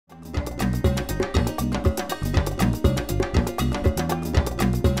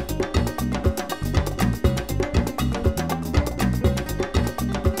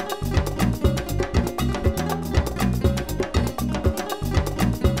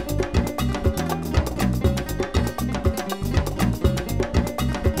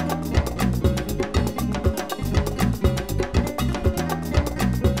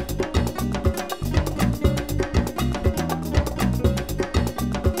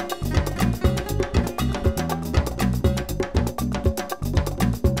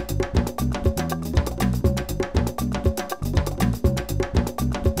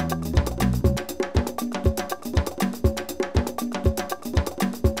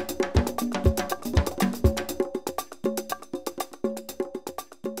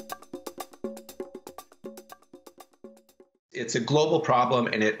It's a global problem,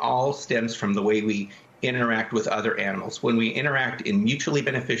 and it all stems from the way we interact with other animals. When we interact in mutually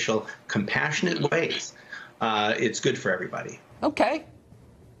beneficial, compassionate ways, it's good for everybody. Okay.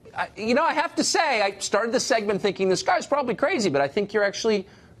 I have to say, I started this segment thinking this guy's probably crazy, but I think you're actually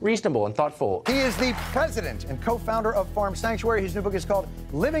reasonable and thoughtful. He is the president and co-founder of Farm Sanctuary. His new book is called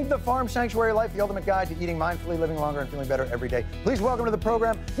Living the Farm Sanctuary Life, the ultimate guide to eating mindfully, living longer, and feeling better every day. Please welcome to the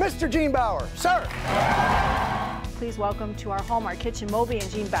program, Mr. Gene Baur. Sir. Please welcome to our home, our kitchen, Moby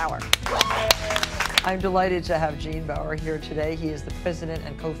and Gene Baur. I'm delighted to have Gene Baur here today. He is the president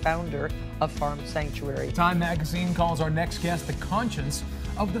and co-founder of Farm Sanctuary. Time magazine calls our next guest the conscience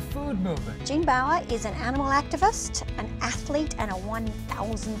of the food movement. Gene Baur is an animal activist, an athlete, and a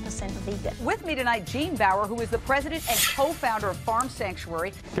 1,000% vegan. With me tonight, Gene Baur, who is the president and co-founder of Farm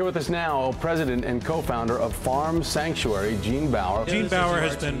Sanctuary. Here with us now, president and co-founder of Farm Sanctuary, Gene Baur. Gene Baur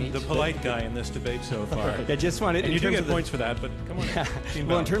has been the polite guy in this debate so far. I just wanted, and you do get points for that, but come on. Yeah.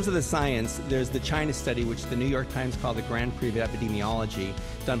 Well, in terms of the science, there's the China study, which the New York Times called the Grand Prix of Epidemiology,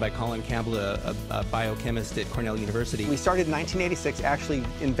 done by Colin Campbell, a biochemist at Cornell University. We started in 1986 actually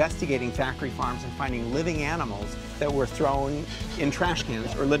investigating factory farms and finding living animals that were thrown in trash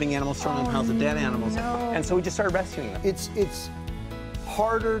cans or living animals thrown in piles of dead animals. No. And so we just started rescuing them. It's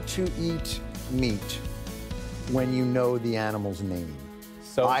harder to eat meat when you know the animal's name.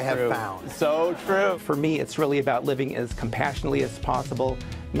 So I have true. found. So true. For me, it's really about living as compassionately as possible,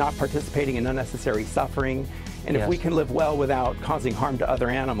 not participating in unnecessary suffering. And if we can live well without causing harm to other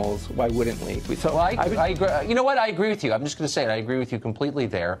animals, why wouldn't we? So well, I agree. You know what? I agree with you. I'm just going to say it. I agree with you completely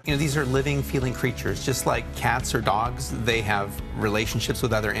there. You know, these are living, feeling creatures, just like cats or dogs. They have relationships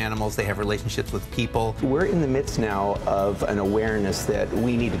with other animals. They have relationships with people. We're in the midst now of an awareness that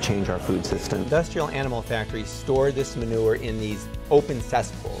we need to change our food system. Industrial animal factories store this manure in these open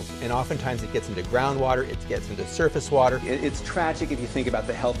cesspools, and oftentimes it gets into groundwater, it gets into surface water. It's tragic if you think about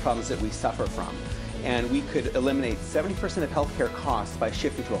the health problems that we suffer from. And we could eliminate 70% of healthcare costs by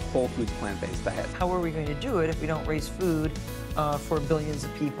shifting to a whole foods plant-based diet. How are we going to do it if we don't raise food for billions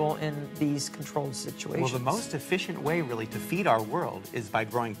of people in these controlled situations? Well, the most efficient way, really, to feed our world is by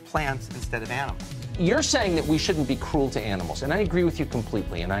growing plants instead of animals. You're saying that we shouldn't be cruel to animals, and I agree with you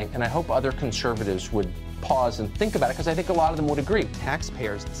completely, and I hope other conservatives would pause and think about it, because I think a lot of them would agree.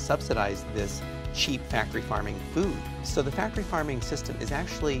 Taxpayers subsidize this cheap factory farming food. So the factory farming system is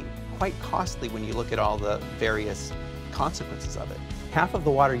actually quite costly when you look at all the various consequences of it. Half of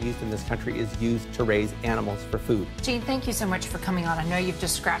the water used in this country is used to raise animals for food. Gene, thank you so much for coming on. I know you've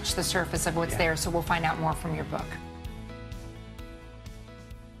just scratched the surface of what's there, so we'll find out more from your book.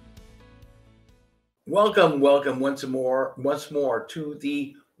 Welcome once more to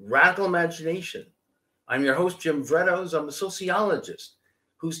the Radical Imagination. I'm your host, Jim Vredos. I'm a sociologist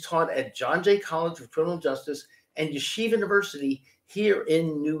who's taught at John Jay College of Criminal Justice and Yeshiva University here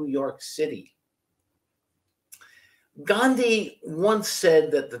in New York City. Gandhi once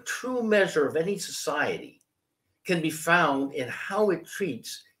said that the true measure of any society can be found in how it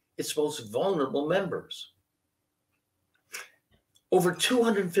treats its most vulnerable members. Over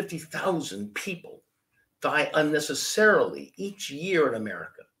 250,000 people die unnecessarily each year in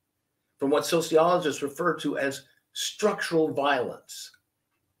America from what sociologists refer to as structural violence.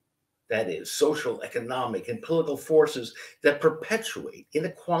 That is, social, economic, and political forces that perpetuate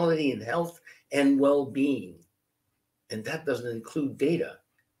inequality in health and well-being. And that doesn't include data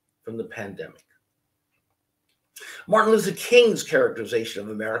from the pandemic. Martin Luther King's characterization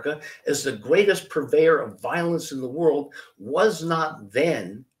of America as the greatest purveyor of violence in the world was not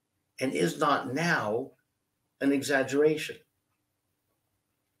then and is not now an exaggeration.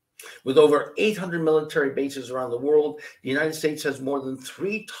 With over 800 military bases around the world, the United States has more than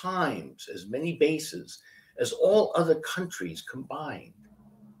 3 times as many bases as all other countries combined.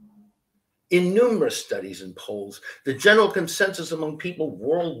 In numerous studies and polls, the general consensus among people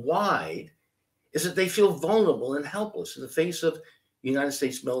worldwide is that they feel vulnerable and helpless in the face of United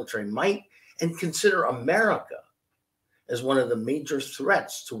States military might and consider America as one of the major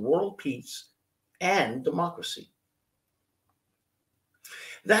threats to world peace and democracy.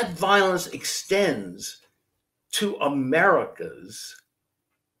 That violence extends to America's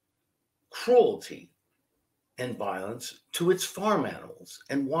cruelty and violence to its farm animals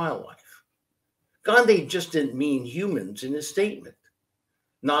and wildlife. Gandhi just didn't mean humans in his statement.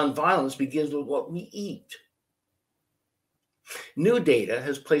 Nonviolence begins with what we eat. New data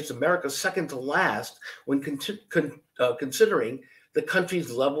has placed America second to last when considering the country's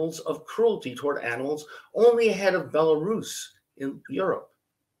levels of cruelty toward animals, only ahead of Belarus in Europe.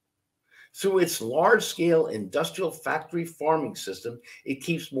 Through its large-scale industrial factory farming system, it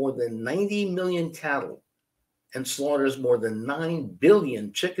keeps more than 90 million cattle and slaughters more than 9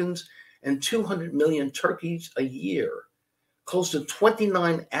 billion chickens and 200 million turkeys a year, close to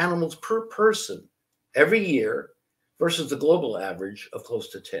 29 animals per person every year versus the global average of close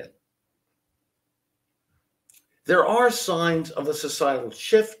to 10. There are signs of a societal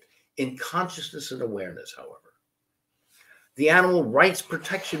shift in consciousness and awareness, however. The animal rights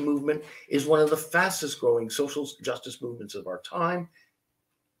protection movement is one of the fastest growing social justice movements of our time.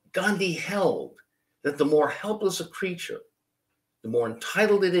 Gandhi held that the more helpless a creature, the more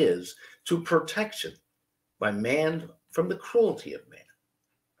entitled it is to protection by man from the cruelty of man.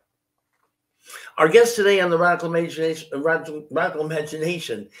 Our guest today on the Radical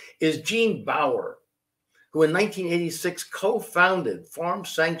Imagination is Gene Baur, who in 1986 co-founded Farm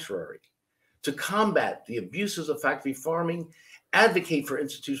Sanctuary to combat the abuses of factory farming, advocate for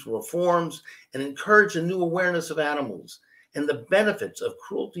institutional reforms, and encourage a new awareness of animals and the benefits of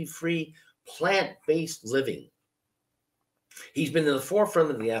cruelty-free, plant-based living. He's been in the forefront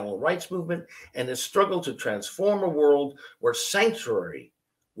of the animal rights movement and has struggled to transform a world where sanctuary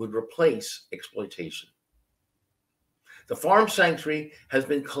would replace exploitation. The Farm Sanctuary has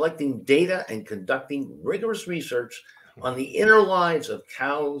been collecting data and conducting rigorous research on the inner lives of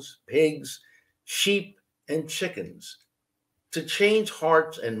cows, pigs, sheep, and chickens to change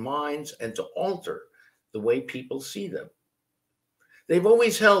hearts and minds and to alter the way people see them. They've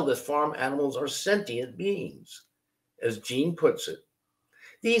always held that farm animals are sentient beings. As Gene puts it,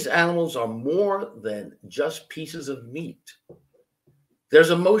 these animals are more than just pieces of meat.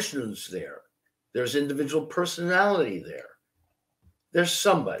 There's emotions there. There's individual personality there. There's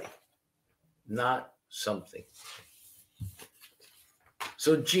somebody, not something.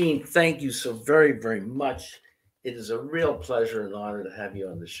 So, Gene, thank you so very, very much. It is a real pleasure and honor to have you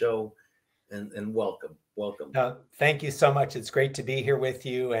on the show, and welcome. Welcome. Thank you so much. It's great to be here with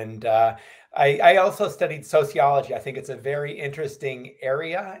you. And I also studied sociology. I think it's a very interesting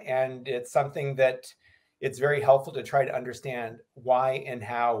area, and it's something that it's very helpful to try to understand why and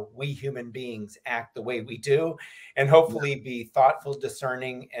how we human beings act the way we do, and hopefully be thoughtful,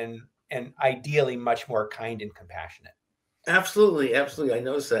 discerning, and ideally much more kind and compassionate. Absolutely, absolutely. I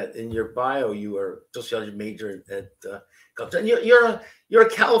noticed that in your bio, you were a sociology major at you're a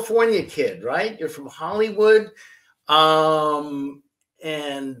California kid, right? You're from Hollywood, and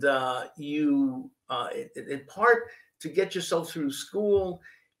you in part to get yourself through school,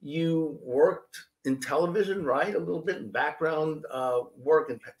 you worked in television, right? A little bit in background work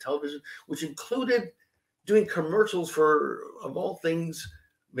in television, which included doing commercials for, of all things,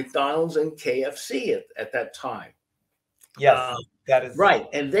 McDonald's and KFC at that time. Yes, that is right.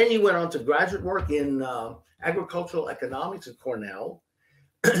 And then you went on to graduate work in agricultural economics at Cornell.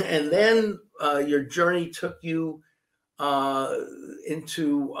 And then your journey took you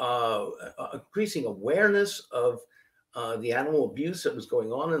into increasing awareness of the animal abuse that was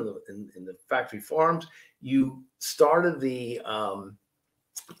going on in the factory farms. You started these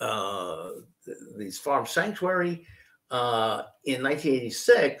Farm Sanctuary in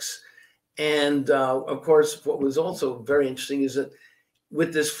 1986. And of course, what was also very interesting is that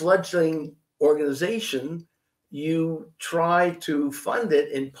with this fledgling organization, you try to fund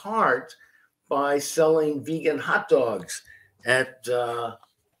it in part by selling vegan hot dogs at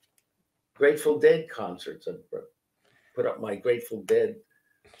Grateful Dead concerts. I put up my Grateful Dead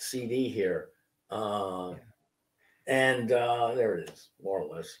CD here. And there it is, more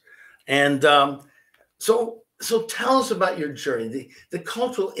or less. And so tell us about your journey, the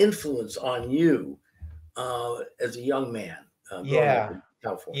cultural influence on you as a young man growing up in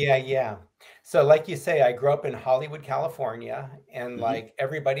California. Yeah. So like you say, I grew up in Hollywood, California, and like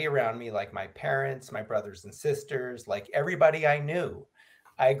everybody around me, like my parents, my brothers and sisters, like everybody I knew,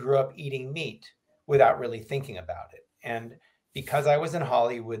 I grew up eating meat without really thinking about it. And because I was in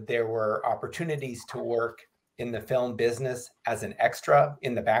Hollywood, there were opportunities to work in the film business as an extra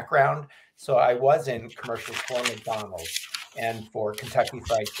in the background. So I was in commercials for McDonald's and for Kentucky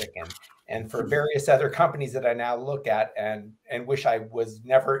Fried Chicken and for various other companies that I now look at and wish I was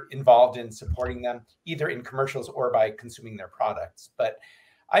never involved in supporting them, either in commercials or by consuming their products. But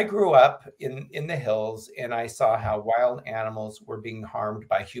I grew up in the hills, and I saw how wild animals were being harmed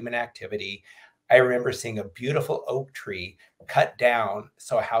by human activity. I remember seeing a beautiful oak tree cut down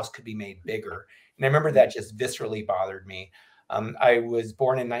so a house could be made bigger. And I remember that just viscerally bothered me. I was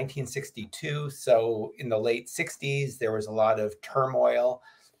born in 1962. So in the late 60s, there was a lot of turmoil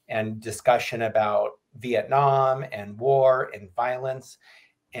and discussion about Vietnam and war and violence.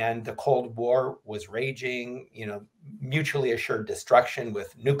 And the Cold War was raging, mutually assured destruction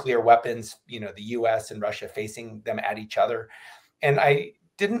with nuclear weapons, the US and Russia facing them at each other. And I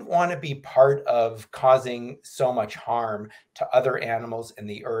didn't want to be part of causing so much harm to other animals in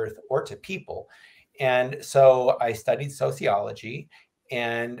the earth or to people. And so I studied sociology,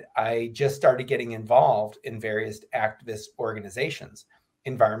 and I just started getting involved in various activist organizations,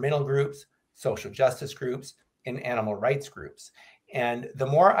 environmental groups, social justice groups, and animal rights groups. And the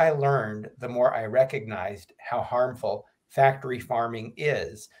more I learned, the more I recognized how harmful factory farming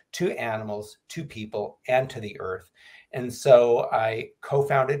is to animals, to people, and to the earth. And so I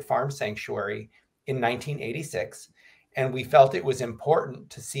co-founded Farm Sanctuary in 1986, and we felt it was important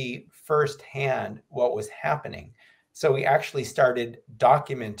to see firsthand what was happening. So we actually started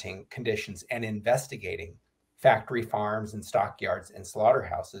documenting conditions and investigating factory farms and stockyards and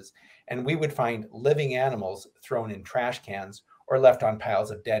slaughterhouses. And we would find living animals thrown in trash cans or left on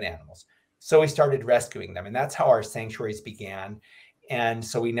piles of dead animals. So we started rescuing them, and that's how our sanctuaries began. And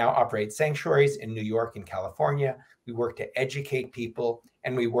so we now operate sanctuaries in New York and California. We work to educate people,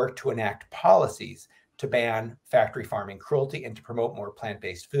 and we work to enact policies to ban factory farming cruelty and to promote more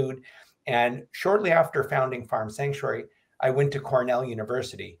plant-based food. And shortly after founding Farm Sanctuary, I went to Cornell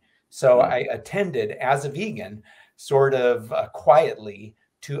University. So I attended as a vegan, sort of quietly,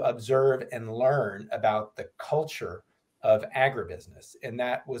 to observe and learn about the culture of agribusiness. And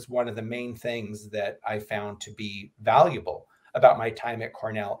that was one of the main things that I found to be valuable about my time at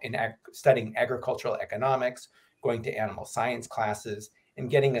Cornell in studying agricultural economics, going to animal science classes,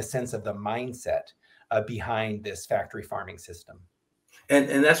 and getting a sense of the mindset behind this factory farming system.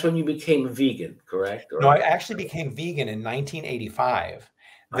 And that's when you became a vegan, correct? No, I actually became vegan in 1985,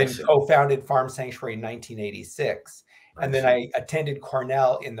 then co-founded Farm Sanctuary in 1986. And then I attended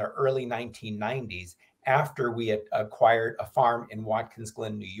Cornell in the early 1990s after we had acquired a farm in Watkins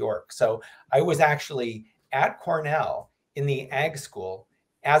Glen, New York. So I was actually at Cornell in the ag school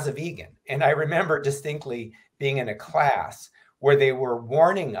as a vegan. And I remember distinctly being in a class where they were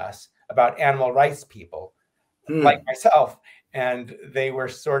warning us about animal rights people like myself. And they were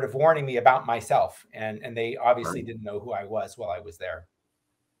sort of warning me about myself. And they obviously didn't know who I was while I was there.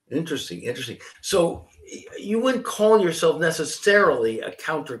 Interesting, interesting. So you wouldn't call yourself necessarily a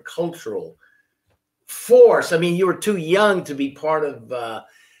countercultural force. I mean, you were too young to be part of,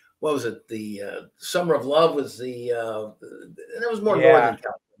 what was it? The Summer of Love was that was more Northern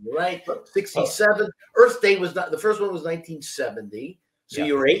California, right? 67. Earth Day was not, the first one was 1970. So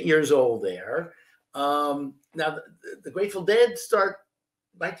you were 8 years old there. Now, the Grateful Dead start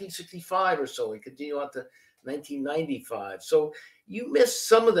 1965 or so and continue on to 1995. So you missed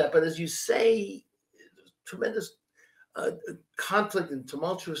some of that. But as you say, tremendous conflict and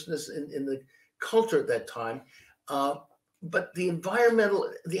tumultuousness in the culture at that time. But the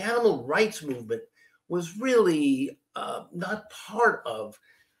animal rights movement was really not part of,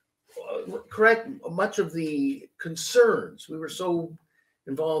 correct, much of the concerns. We were so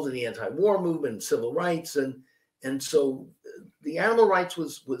involved in the anti-war movement and civil rights, and so the animal rights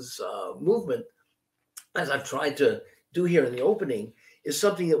was movement, as I've tried to do here in the opening, is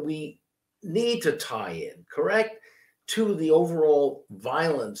something that we need to tie in, correct, to the overall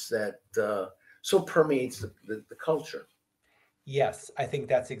violence that so permeates the culture. Yes, I think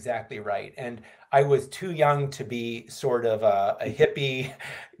that's exactly right. And I was too young to be sort of a hippie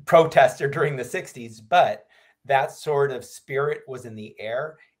protester during the 60s, but that sort of spirit was in the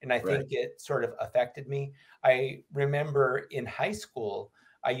air. And I think it sort of affected me. I remember in high school,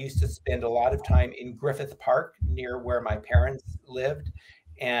 I used to spend a lot of time in Griffith Park near where my parents lived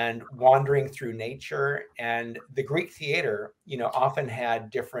and wandering through nature. And the Greek theater, often had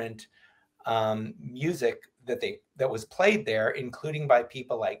different music that was played there, including by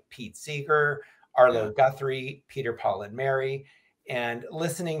people like Pete Seeger, Arlo Guthrie, Peter, Paul, and Mary. And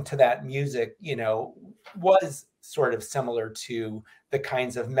listening to that music, was sort of similar to the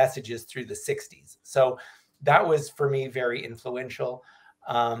kinds of messages through the 60s. So that was, for me, very influential.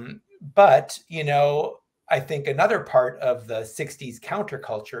 But, I think another part of the 60s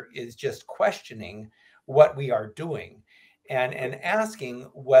counterculture is just questioning what we are doing and asking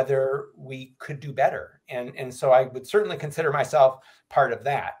whether we could do better. And so I would certainly consider myself part of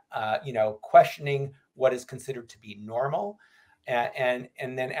that, questioning what is considered to be normal and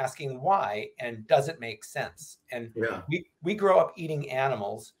then asking why, and does it make sense? And we grow up eating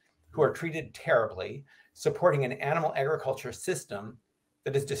animals who are treated terribly, supporting an animal agriculture system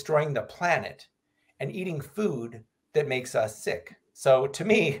that is destroying the planet, and eating food that makes us sick. So to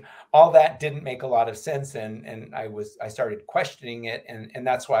me, all that didn't make a lot of sense, and I started questioning it, and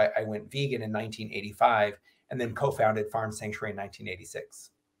that's why I went vegan in 1985, and then co-founded Farm Sanctuary in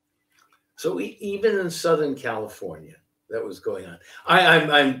 1986. So even in Southern California, that was going on.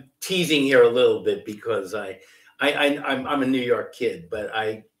 I'm teasing here a little bit because I I'm a New York kid, but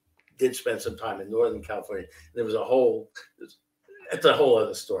I did spend some time in Northern California. There was it's a whole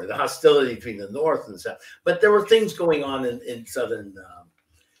other story, the hostility between the North and the South. But there were things going on in Southern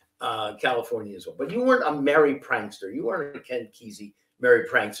California as well. But you weren't a merry prankster. You weren't a Ken Kesey merry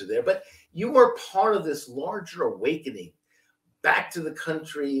prankster there. But you were part of this larger awakening back to the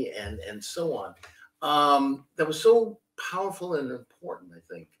country and so on. That was so powerful and important, I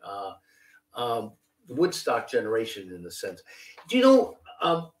think. The Woodstock generation, in a sense. Do you know,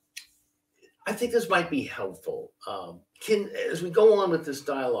 I think this might be helpful. As we go on with this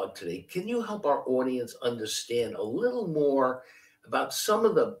dialogue today, can you help our audience understand a little more about some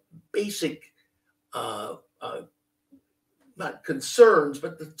of the basic, not concerns,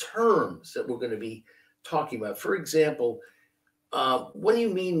 but the terms that we're going to be talking about? For example, what do you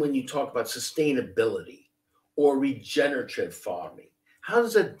mean when you talk about sustainability or regenerative farming? How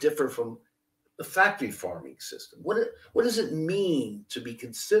does that differ from the factory farming system? What does it mean to be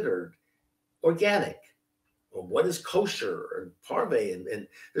considered organic? Or what is kosher or parve? And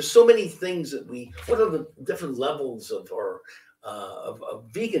there's so many things that what are the different levels of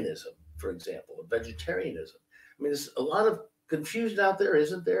veganism, for example, of vegetarianism? I mean, there's a lot of confusion out there,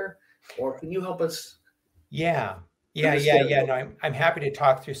 isn't there? Or can you help us? Yeah. No, I'm happy to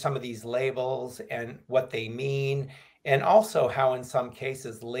talk through some of these labels and what they mean, and also how in some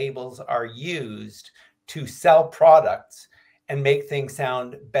cases labels are used to sell products and make things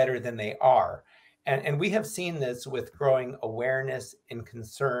sound better than they are. And we have seen this with growing awareness and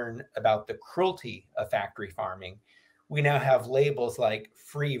concern about the cruelty of factory farming. We now have labels like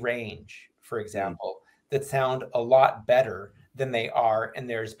free range, for example, that sound a lot better than they are. And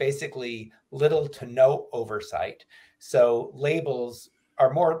there's basically little to no oversight. So labels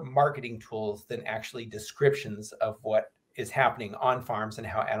are more marketing tools than actually descriptions of what is happening on farms and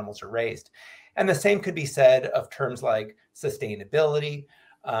how animals are raised. And the same could be said of terms like sustainability.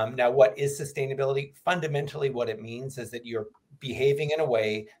 Now, what is sustainability? Fundamentally, what it means is that you're behaving in a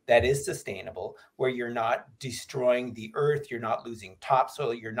way that is sustainable, where you're not destroying the earth, you're not losing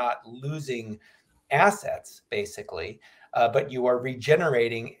topsoil, you're not losing assets, basically, but you are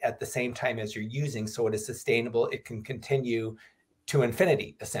regenerating at the same time as you're using. So it is sustainable. It can continue to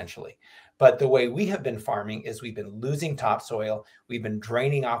infinity, essentially. But the way we have been farming is we've been losing topsoil, we've been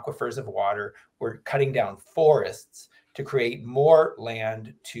draining aquifers of water, we're cutting down forests to create more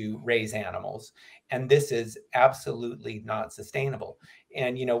land to raise animals. And this is absolutely not sustainable.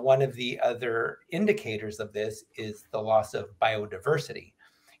 And, one of the other indicators of this is the loss of biodiversity.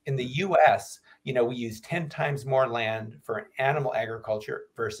 In the US, we use 10 times more land for animal agriculture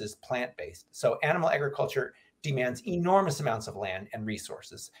versus plant-based. So animal agriculture demands enormous amounts of land and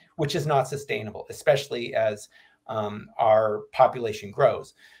resources, which is not sustainable, especially as our population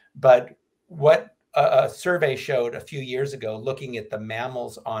grows. But what a survey showed a few years ago, looking at the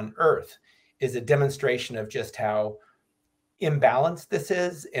mammals on Earth, is a demonstration of just how imbalanced this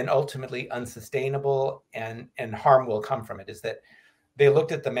is and ultimately unsustainable, and harm will come from it. Is that they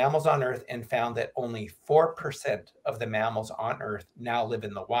looked at the mammals on Earth and found that only 4% of the mammals on Earth now live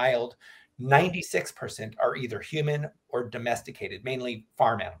in the wild. 96% are either human or domesticated, mainly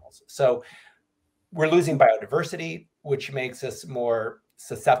farm animals. So we're losing biodiversity, which makes us more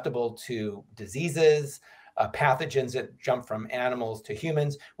susceptible to diseases, pathogens that jump from animals to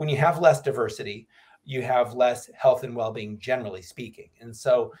humans. When you have less diversity, you have less health and well-being, generally speaking. And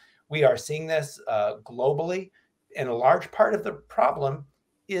so we are seeing this globally. And a large part of the problem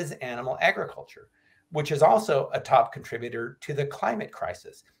is animal agriculture, which is also a top contributor to the climate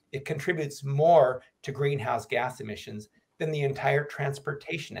crisis. It contributes more to greenhouse gas emissions than the entire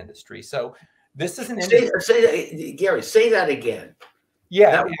transportation industry. So this is an industry. Gary, say that again.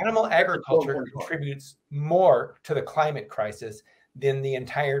 Yeah, animal agriculture contributes more to the climate crisis than the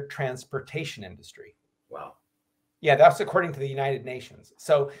entire transportation industry. Wow. Yeah, that's according to the United Nations.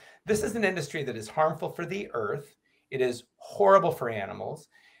 So this is an industry that is harmful for the earth. It is horrible for animals.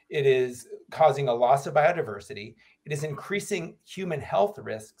 It is causing a loss of biodiversity. It is increasing human health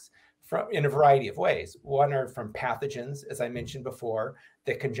risks in a variety of ways. One are from pathogens, as I mentioned before,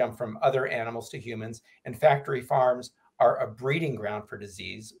 that can jump from other animals to humans. And factory farms are a breeding ground for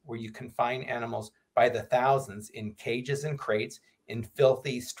disease, where you confine animals by the thousands in cages and crates in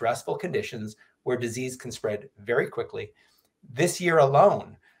filthy, stressful conditions where disease can spread very quickly. This year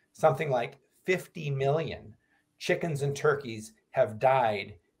alone, something like 50 million chickens and turkeys have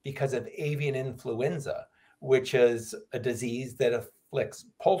died because of avian influenza, which is a disease that afflicts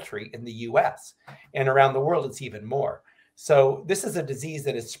poultry in the US. And around the world, it's even more. So this is a disease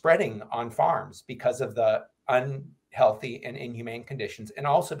that is spreading on farms because of the unhealthy and inhumane conditions, and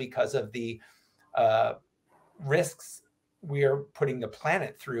also because of the risks we are putting the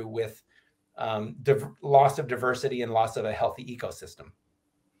planet through with loss of diversity and loss of a healthy ecosystem.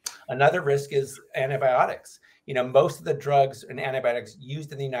 Another risk is antibiotics. You know, most of the drugs and antibiotics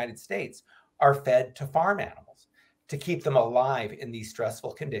used in the United States are fed to farm animals to keep them alive in these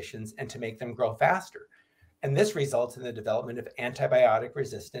stressful conditions and to make them grow faster. And this results in the development of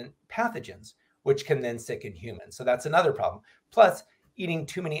antibiotic-resistant pathogens, which can then sicken humans. So that's another problem. Plus, eating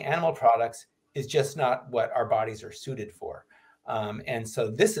too many animal products is just not what our bodies are suited for. And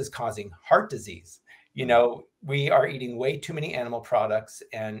so this is causing heart disease. You know, we are eating way too many animal products,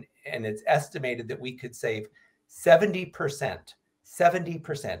 and it's estimated that we could save 70%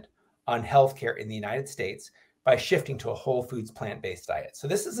 on healthcare in the United States by shifting to a whole foods plant-based diet. So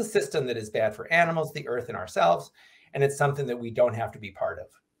this is a system that is bad for animals, the earth, and ourselves, and it's something that we don't have to be part of.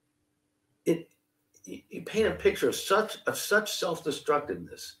 You paint a picture of such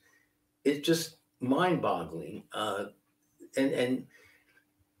self-destructiveness. It's just mind-boggling, and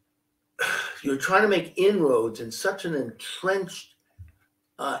you're trying to make inroads in such an entrenched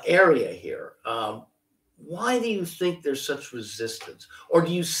area here. Why do you think there's such resistance, or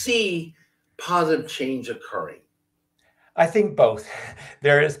do you see positive change occurring? I think both.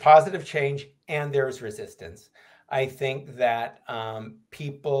 There is positive change and there is resistance. I think that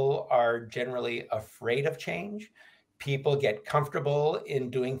people are generally afraid of change. People get comfortable in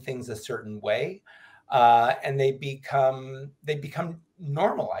doing things a certain way, and they become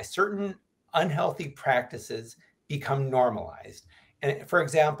normalized. Certain unhealthy practices become normalized. And for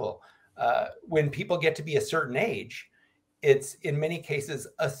example, when people get to be a certain age, it's in many cases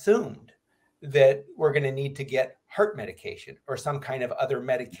assumed that we're going to need to get heart medication or some kind of other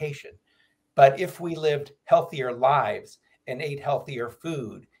medication. But if we lived healthier lives and ate healthier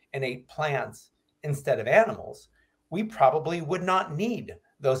food and ate plants instead of animals, we probably would not need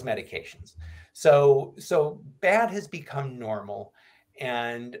those medications. So bad has become normal.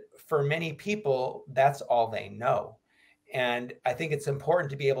 And for many people, that's all they know. And I think it's important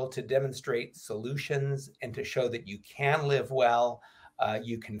to be able to demonstrate solutions and to show that you can live well,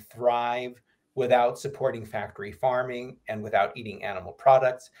 you can thrive without supporting factory farming and without eating animal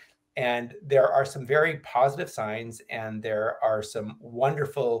products. And there are some very positive signs, and there are some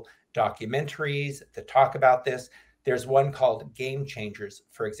wonderful documentaries that talk about this. There's one called Game Changers,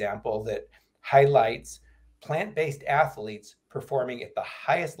 for example, that highlights plant-based athletes performing at the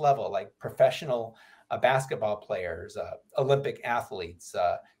highest level, like professional basketball players, Olympic athletes,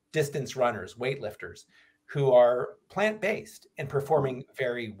 distance runners, weightlifters, who are plant-based and performing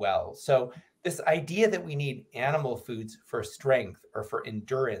very well. So this idea that we need animal foods for strength or for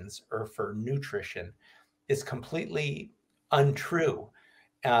endurance or for nutrition is completely untrue.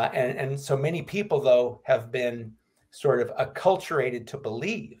 And so many people, though, have been sort of acculturated to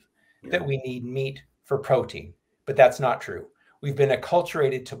believe that we need meat for protein, but that's not true. We've been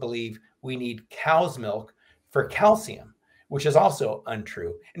acculturated to believe we need cow's milk for calcium, which is also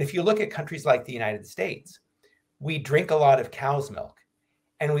untrue. And if you look at countries like the United States, we drink a lot of cow's milk,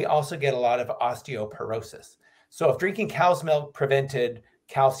 and we also get a lot of osteoporosis. So if drinking cow's milk prevented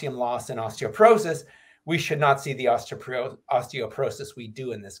calcium loss and osteoporosis, we should not see the osteoporosis we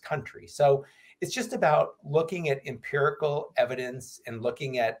do in this country. So it's just about looking at empirical evidence and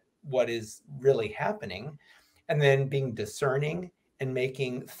looking at what is really happening, and then being discerning and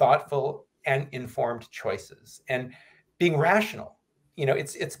making thoughtful and informed choices and being rational. You know,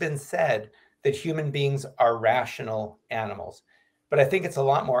 it's been said that human beings are rational animals, but I think it's a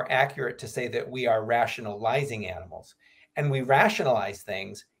lot more accurate to say that we are rationalizing animals, and we rationalize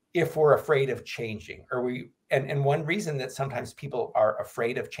things if we're afraid of changing, and one reason that sometimes people are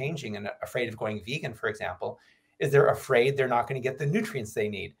afraid of changing and afraid of going vegan, for example, is they're afraid they're not going to get the nutrients they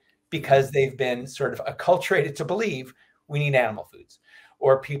need because they've been sort of acculturated to believe we need animal foods.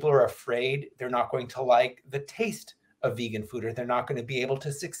 Or people are afraid they're not going to like the taste of vegan food, or they're not going to be able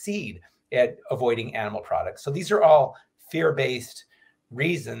to succeed at avoiding animal products. So these are all fear-based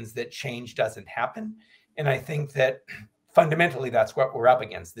reasons that change doesn't happen. And I think that fundamentally that's what we're up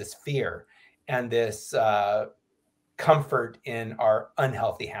against, this fear and this comfort in our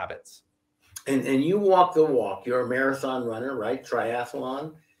unhealthy habits. And you walk the walk. You're a marathon runner, right?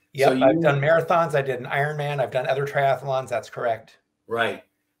 Triathlon. Yep, So I've done marathons. I did an Ironman. I've done other triathlons. That's correct. Right.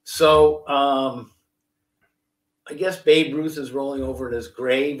 So I guess Babe Ruth is rolling over in his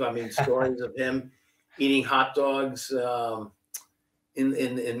grave. I mean, stories of him eating hot dogs in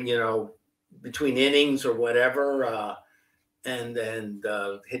you know, between innings or whatever, and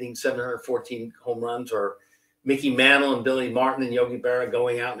hitting 714 home runs, or Mickey Mantle and Billy Martin and Yogi Berra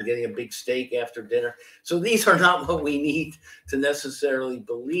going out and getting a big steak after dinner. So these are not what we need to necessarily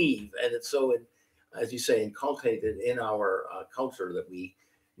believe. And as you say, inculcated in our culture that we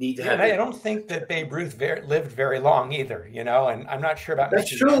need to Yeah, have. and I don't think that Babe Ruth lived very long either, you know, and I'm not sure about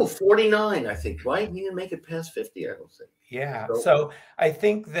That's Mr. true. 49, I think, right? He didn't make it past 50, I don't think. Yeah. So I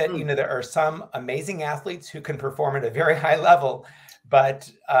think that, you know, there are some amazing athletes who can perform at a very high level,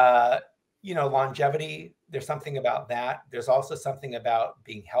 but, you know, longevity, there's something about that. There's also something about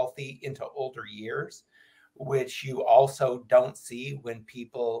being healthy into older years, which you also don't see when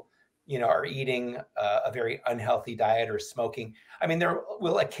people, you know, are eating a very unhealthy diet or smoking. I mean, there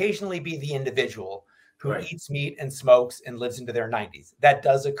will occasionally be the individual who eats meat and smokes and lives into their 90s. That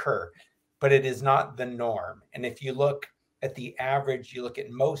does occur, but it is not the norm. And if you look at the average, you look at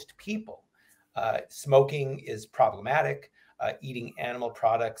most people, smoking is problematic. Eating animal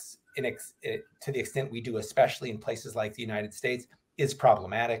products to the extent we do, especially in places like the United States, is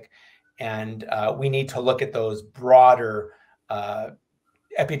problematic. And we need to look at those broader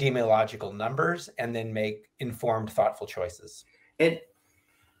epidemiological numbers and then make informed, thoughtful choices. And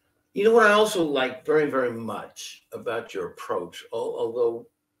you know what I also like very, very much about your approach, although,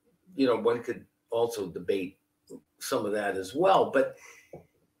 you know, one could also debate some of that as well, but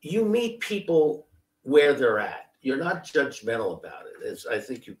you meet people where they're at. You're not judgmental about it. As I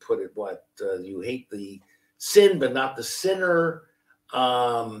think you put it, you hate the sin, but not the sinner.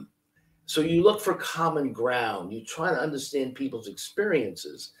 So you look for common ground. You try to understand people's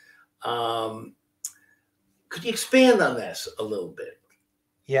experiences. Could you expand on this a little bit?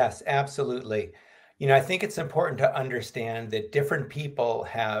 Yes, absolutely. You know, I think it's important to understand that different people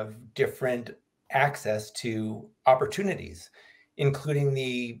have different access to opportunities, including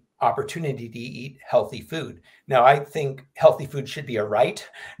the opportunity to eat healthy food. Now, I think healthy food should be a right,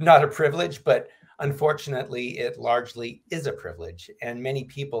 not a privilege, but unfortunately, it largely is a privilege. And many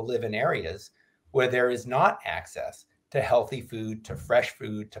people live in areas where there is not access to healthy food, to fresh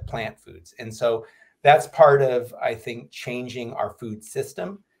food, to plant foods. And so that's part of, I think, changing our food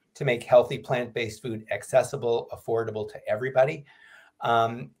system to make healthy plant-based food accessible, affordable to everybody.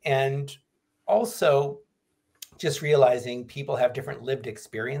 And also just realizing people have different lived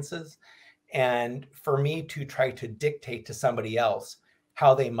experiences. And for me to try to dictate to somebody else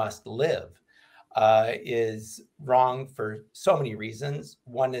how they must live is wrong for so many reasons.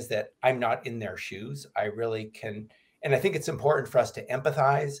 One is that I'm not in their shoes. I really can. And I think it's important for us to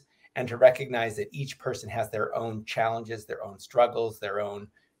empathize and to recognize that each person has their own challenges, their own struggles, their own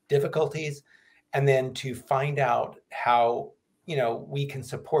difficulties, and then to find out how, you know, we can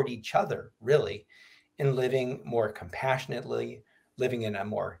support each other really in living more compassionately, living in a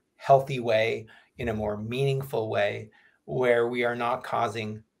more healthy way, in a more meaningful way, where we are not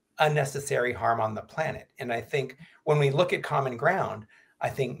causing unnecessary harm on the planet. And I think when we look at common ground, I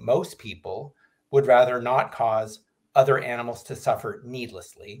think most people would rather not cause other animals to suffer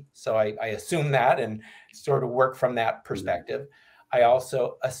needlessly. So I assume that and sort of work from that perspective. I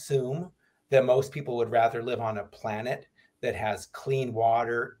also assume that most people would rather live on a planet that has clean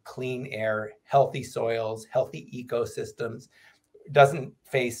water, clean air, healthy soils, healthy ecosystems, doesn't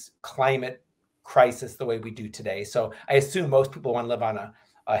face climate crisis the way we do today. So I assume most people want to live on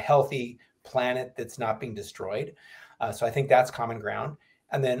a healthy planet that's not being destroyed. So I think that's common ground.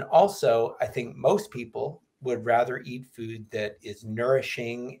 And then also, I think most people would rather eat food that is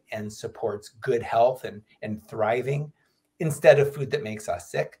nourishing and supports good health and thriving instead of food that makes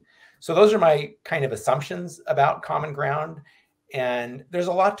us sick. So those are my kind of assumptions about common ground. And there's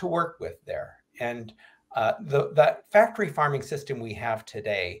a lot to work with there. And that factory farming system we have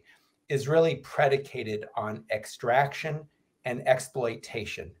today is really predicated on extraction and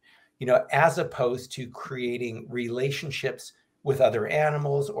exploitation, you know, as opposed to creating relationships with other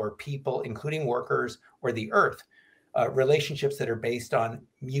animals or people, including workers or the earth, relationships that are based on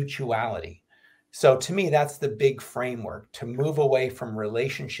mutuality. So to me, that's the big framework, to move away from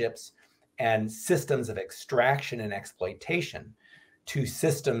relationships and systems of extraction and exploitation to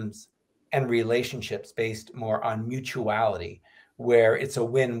systems and relationships based more on mutuality, where it's a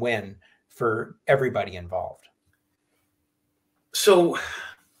win-win for everybody involved. So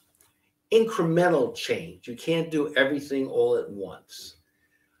incremental change, you can't do everything all at once.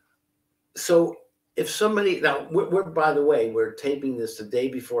 So if somebody, now we're by the way, we're taping this the day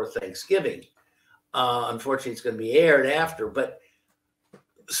before Thanksgiving. Unfortunately, it's going to be aired after. But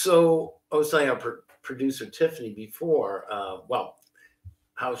so I was telling our producer Tiffany before, well,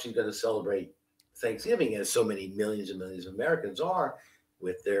 how she's going to celebrate Thanksgiving, as so many millions and millions of Americans are,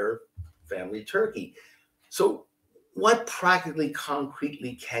 with their family turkey. So what practically,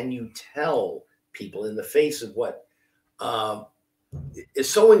 concretely can you tell people in the face of what is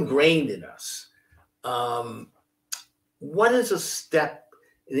so ingrained in us? What is a step,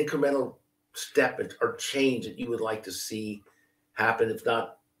 an incremental step or change that you would like to see happen, if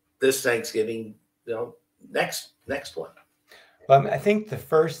not this Thanksgiving, next one? I think the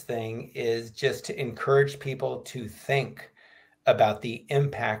first thing is just to encourage people to think about the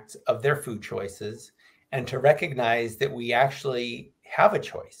impact of their food choices and to recognize that we actually have a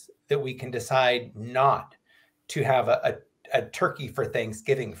choice, that we can decide not to have a turkey for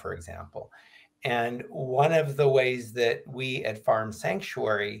Thanksgiving, for example. And one of the ways that we at Farm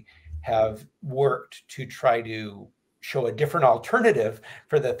Sanctuary have worked to try to show a different alternative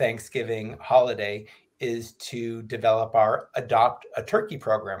for the Thanksgiving holiday is to develop our Adopt a Turkey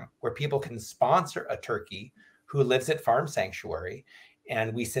program, where people can sponsor a turkey who lives at Farm Sanctuary,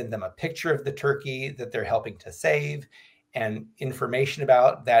 and we send them a picture of the turkey that they're helping to save and information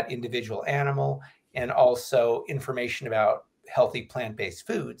about that individual animal, and also information about healthy plant-based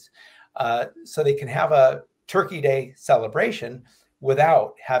foods, so they can have a Turkey Day celebration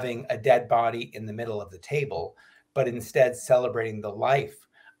without having a dead body in the middle of the table, but instead celebrating the life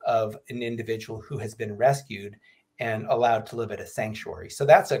of an individual who has been rescued and allowed to live at a sanctuary. So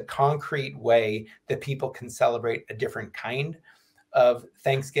that's a concrete way that people can celebrate a different kind of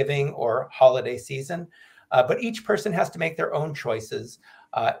Thanksgiving or holiday season. But each person has to make their own choices.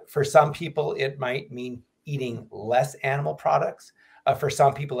 For some people, it might mean eating less animal products. For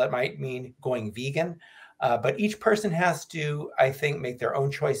some people, it might mean going vegan. But each person has to, I think, make their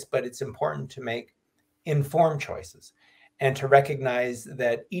own choice. But it's important to make informed choices and to recognize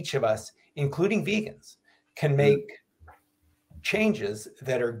that each of us, including vegans, can make changes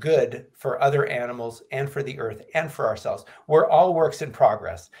that are good for other animals and for the earth and for ourselves. We're all works in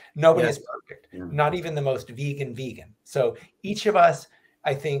progress. Nobody is perfect, not even the most vegan. So each of us,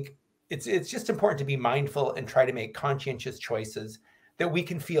 I think it's just important to be mindful and try to make conscientious choices that we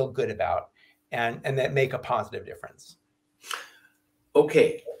can feel good about and that make a positive difference.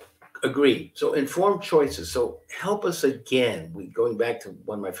 Okay, agreed. So informed choices. So help us again. Going back to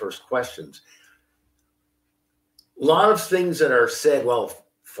one of my first questions. A lot of things that are said, well,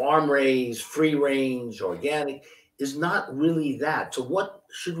 farm raised, free range, organic, is not really that. So what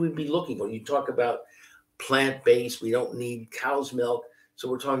should we be looking for? You talk about plant-based, we don't need cow's milk. So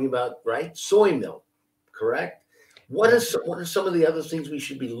we're talking about, right, soy milk, correct? What are some of the other things we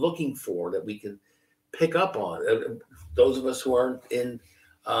should be looking for that we can pick up on? Those of us who aren't in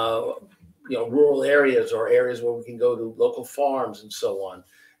rural areas or areas where we can go to local farms and so on,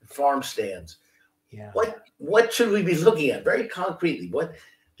 farm stands. Yeah. What should we be looking at very concretely? What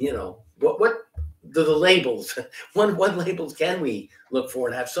do the labels? What labels can we look for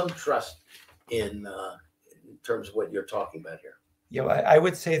and have some trust in terms of what you're talking about here? Yeah, I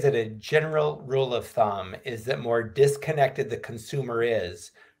would say that a general rule of thumb is that more disconnected the consumer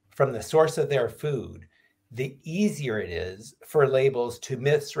is from the source of their food, the easier it is for labels to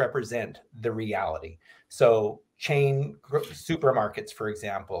misrepresent the reality. So chain supermarkets, for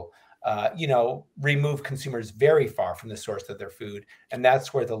example, remove consumers very far from the source of their food. And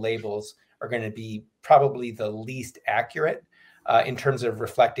that's where the labels are going to be probably the least accurate in terms of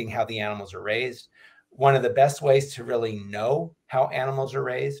reflecting how the animals are raised. One of the best ways to really know how animals are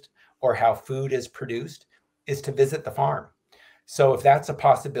raised or how food is produced is to visit the farm. So if that's a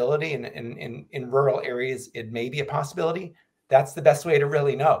possibility, and in rural areas, it may be a possibility, that's the best way to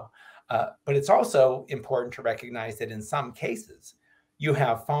really know. But it's also important to recognize that in some cases, you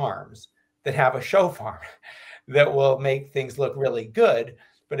have farms that have a show farm that will make things look really good.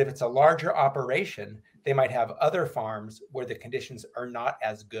 But if it's a larger operation, they might have other farms where the conditions are not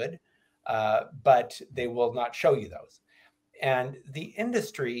as good, but they will not show you those. And the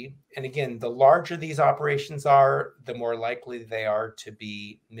industry, and again, the larger these operations are, the more likely they are to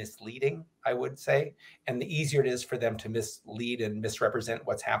be misleading, I would say, and the easier it is for them to mislead and misrepresent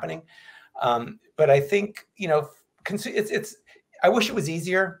what's happening. But I think, I wish it was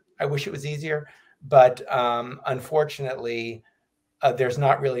easier. But unfortunately, there's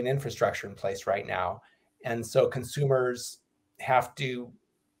not really an infrastructure in place right now. And so consumers have to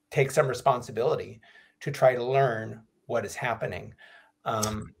take some responsibility to try to learn what is happening.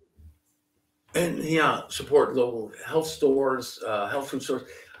 Support local health stores, health food stores.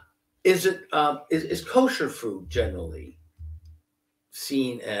 Is kosher food generally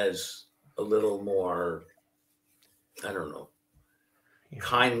seen as a little more, I don't know,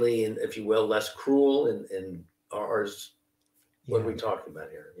 kindly and, if you will, less cruel, and what are we talking about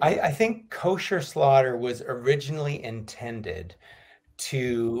here? I think kosher slaughter was originally intended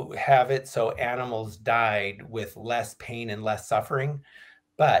to have it so animals died with less pain and less suffering.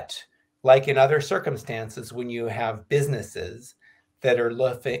 But like in other circumstances, when you have businesses that are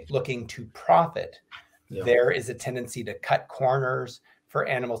looking to profit, there is a tendency to cut corners, for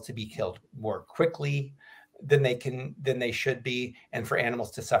animals to be killed more quickly than they should be, and for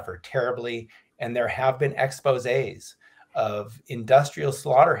animals to suffer terribly. And there have been exposés of industrial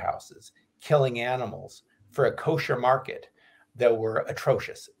slaughterhouses killing animals for a kosher market that were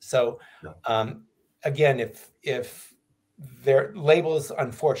atrocious. So again, if their labels,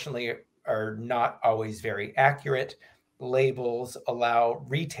 unfortunately, are not always very accurate, labels allow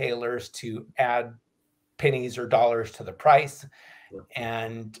retailers to add pennies or dollars to the price.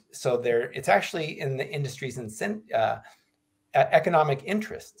 And so it's actually in the industry's economic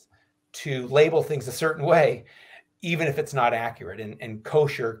interests to label things a certain way, even if it's not accurate. And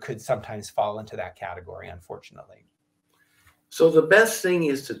kosher could sometimes fall into that category, unfortunately. So the best thing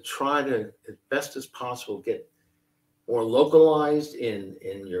is to try to, as best as possible, get more localized in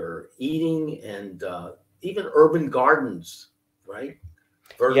your eating, and even urban gardens, right?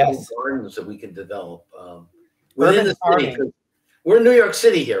 Vertical gardens that we can develop within the city. We're in New York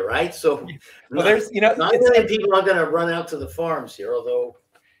City here, right? So well, there's, not many people are going to run out to the farms here, although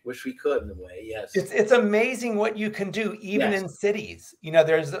wish we could in a way. Yes, it's amazing what you can do even in cities.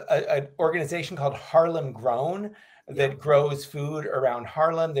 There's an organization called Harlem Grown that grows food around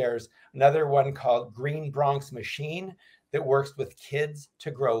Harlem. There's another one called Green Bronx Machine that works with kids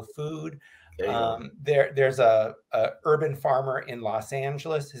to grow food. There's a urban farmer in Los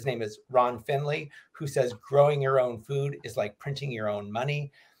Angeles. His name is Ron Finley, who says growing your own food is like printing your own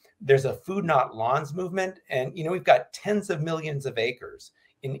money. There's a Food Not Lawns movement. And, we've got tens of millions of acres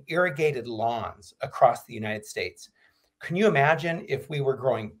in irrigated lawns across the United States. Can you imagine if we were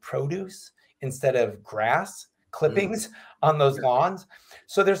growing produce instead of grass clippings on those lawns?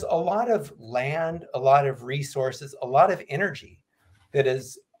 So there's a lot of land, a lot of resources, a lot of energy that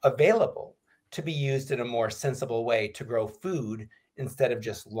is available to be used in a more sensible way to grow food instead of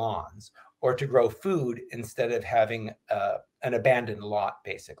just lawns, or to grow food instead of having an abandoned lot,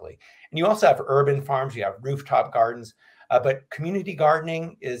 basically. And you also have urban farms, you have rooftop gardens, but community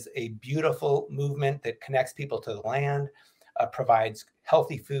gardening is a beautiful movement that connects people to the land, provides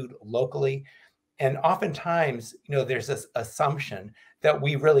healthy food locally. And oftentimes, there's this assumption that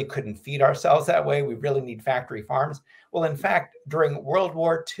we really couldn't feed ourselves that way. We really need factory farms. Well, in fact, during World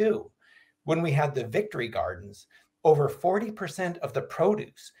War II, when we had the victory gardens, over 40% of the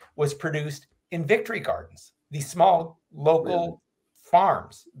produce was produced in victory gardens, these small local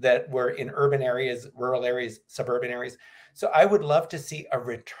farms that were in urban areas, rural areas, suburban areas. So I would love to see a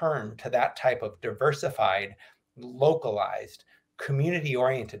return to that type of diversified, localized,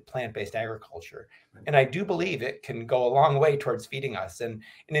 community-oriented plant-based agriculture. And I do believe it can go a long way towards feeding us. And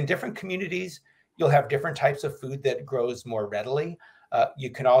in different communities, you'll have different types of food that grows more readily. You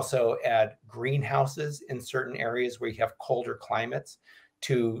can also add greenhouses in certain areas where you have colder climates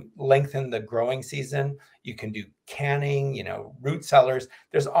to lengthen the growing season. You can do canning, root cellars.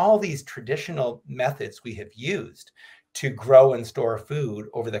 There's all these traditional methods we have used to grow and store food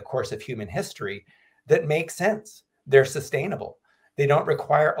over the course of human history that make sense. They're sustainable. They don't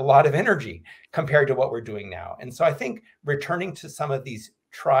require a lot of energy compared to what we're doing now. And so I think returning to some of these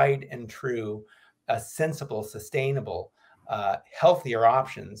tried and true, sensible, sustainable, healthier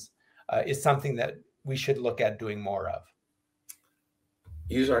options is something that we should look at doing more of.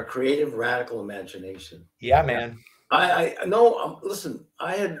 Use our creative, radical imagination. Yeah, man. I know. Listen,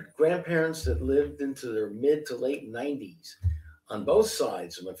 I had grandparents that lived into their mid to late 90s on both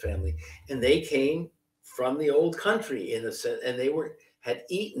sides of my family, and they came from the old country in a sense, and they had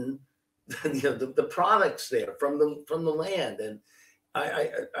eaten the products there from the land, and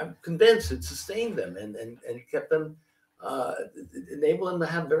I'm convinced it sustained them and kept them, enabled them to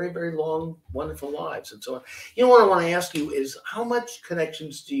have very, very long, wonderful lives. And so, what I want to ask you is, how much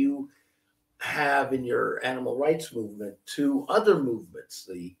connections do you have in your animal rights movement to other movements?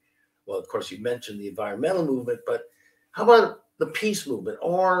 Well, of course, you mentioned the environmental movement, but how about the peace movement?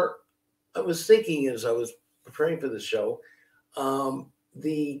 Or I was thinking as I was preparing for the show,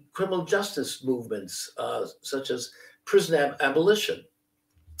 the criminal justice movements, such as prison abolition.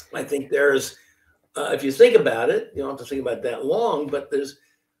 I think there's, if you think about it, you don't have to think about that long, but there's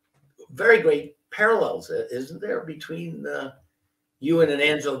very great parallels, isn't there, between you and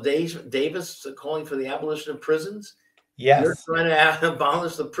Angela Davis calling for the abolition of prisons? Yes. You're trying to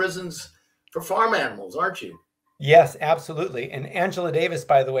abolish the prisons for farm animals, aren't you? Yes, absolutely. And Angela Davis,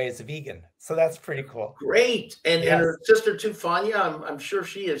 by the way, is a vegan. So that's pretty cool. Great. And her sister too, Fania, I'm sure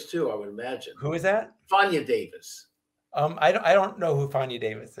she is too, I would imagine. Who is that? Fania Davis. I don't know who Fania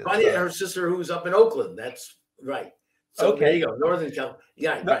Davis is. Fania, her sister who's up in Oakland. That's right. So there you go. Northern California.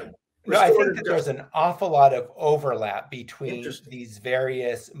 Yeah, right. No, I think that there's an awful lot of overlap between these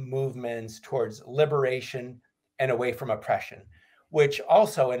various movements towards liberation and away from oppression. which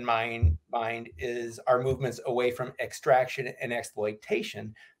also in my mind is our movements away from extraction and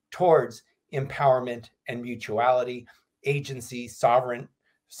exploitation towards empowerment and mutuality, agency,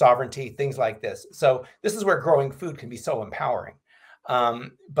 sovereignty, things like this. So this is where growing food can be so empowering.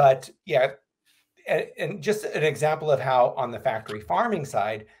 But yeah, and just an example of how on the factory farming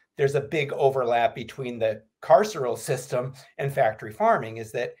side, there's a big overlap between the carceral system and factory farming,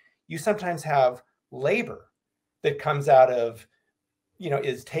 is that you sometimes have labor that comes out of,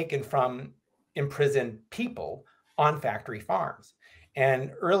 is taken from imprisoned people on factory farms.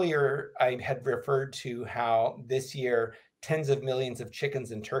 And earlier I had referred to how this year tens of millions of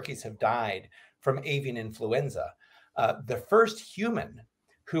chickens and turkeys have died from avian influenza. The first human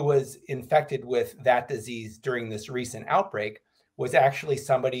who was infected with that disease during this recent outbreak was actually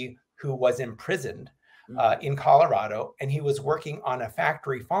somebody who was imprisoned in Colorado, and he was working on a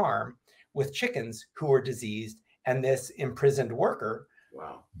factory farm with chickens who were diseased, and this imprisoned worker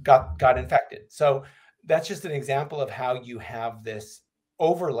got infected. So that's just an example of how you have this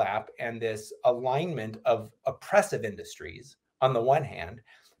overlap and this alignment of oppressive industries on the one hand,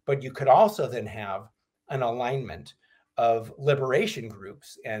 but you could also then have an alignment of liberation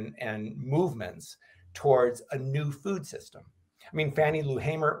groups and movements towards a new food system. I mean, Fannie Lou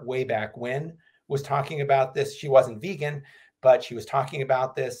Hamer, way back when, was talking about this. She wasn't vegan, but she was talking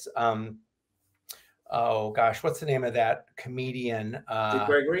about this. Oh gosh, what's the name of that comedian? Dick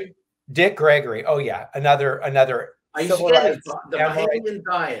Gregory? Dick Gregory. Oh yeah, another I used to get it, the Bahamian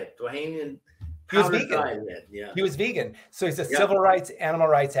diet, Bahamian he was vegan. diet. Yeah. He was vegan. So he's a civil rights, animal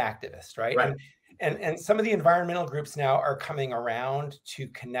rights activist, right? And some of the environmental groups now are coming around to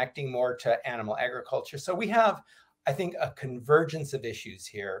connecting more to animal agriculture. So we have, I think, a convergence of issues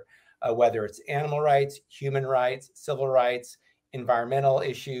here, whether it's animal rights, human rights, civil rights, environmental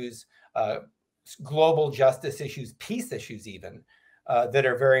issues, global justice issues, peace issues even, that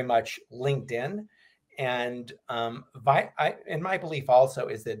are very much linked in. And my belief also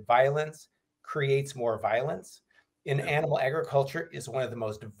is that violence creates more violence. In animal agriculture is one of the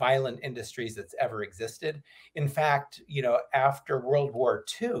most violent industries that's ever existed. In fact, after World War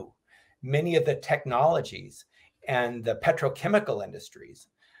II, many of the technologies and the petrochemical industries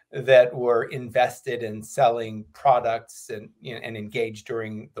that were invested in selling products and engaged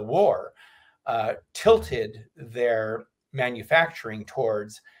during the war tilted their manufacturing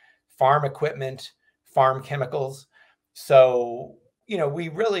towards farm equipment, farm chemicals. So, we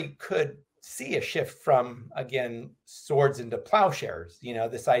really could see a shift from, again, swords into plowshares,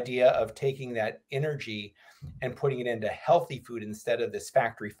 this idea of taking that energy and putting it into healthy food instead of this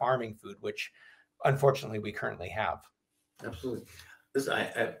factory farming food, which unfortunately we currently have. Absolutely. Listen,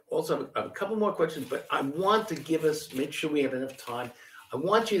 I also have a couple more questions, but I want to make sure we have enough time. I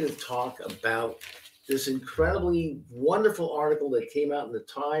want you to talk about this incredibly wonderful article that came out in the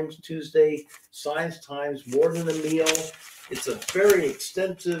Times Tuesday, Science Times, More Than a Meal. It's a very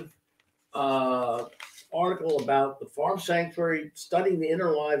extensive article about the farm sanctuary, studying the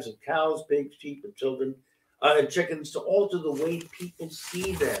inner lives of cows, pigs, sheep, and children, and chickens to alter the way people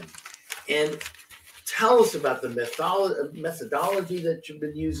see them. And tell us about the methodology that you've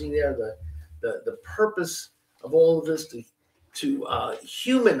been using there, the purpose of all of this to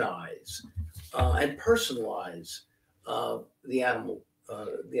humanize and personalize the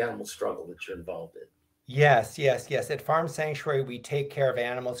animal struggle that you're involved in. Yes. At Farm Sanctuary, we take care of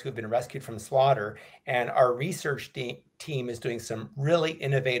animals who've been rescued from slaughter, and our research team is doing some really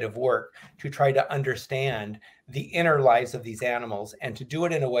innovative work to try to understand the inner lives of these animals and to do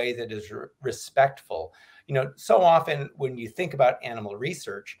it in a way that is respectful. So often when you think about animal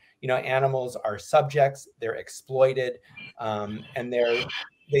research, animals are subjects, they're exploited, and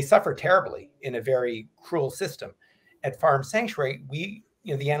they suffer terribly in a very cruel system. At Farm Sanctuary,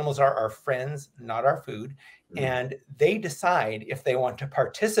 the animals are our friends, not our food, and they decide if they want to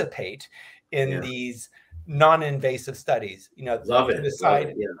participate in these non-invasive studies.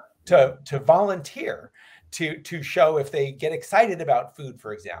 Decide to volunteer to show if they get excited about food,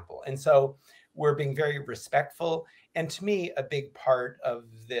 for example. And so we're being very respectful. And to me, a big part of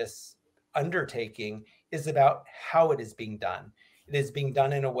this undertaking is about how it is being done. It is being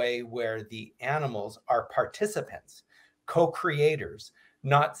done in a way where the animals are participants, co-creators,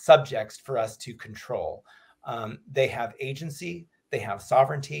 not subjects for us to control. They have agency, they have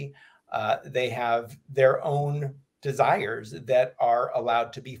sovereignty, they have their own desires that are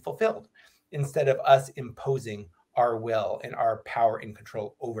allowed to be fulfilled instead of us imposing our will and our power and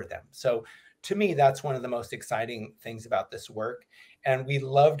control over them. So to me, that's one of the most exciting things about this work. And we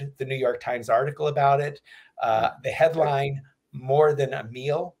loved the New York Times article about it. The headline, More Than a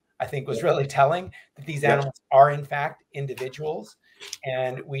Meal, I think was really telling that these animals are in fact individuals.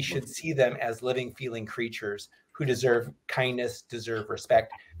 and we should see them as living, feeling creatures who deserve kindness, deserve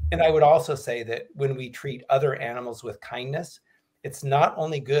respect. And I would also say that when we treat other animals with kindness, it's not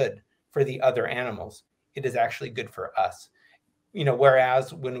only good for the other animals, it is actually good for us.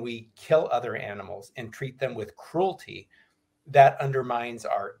 Whereas when we kill other animals and treat them with cruelty, that undermines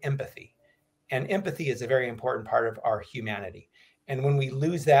our empathy. And empathy is a very important part of our humanity. And when we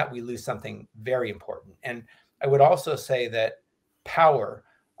lose that, we lose something very important. And I would also say that power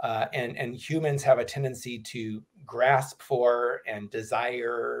and humans have a tendency to grasp for and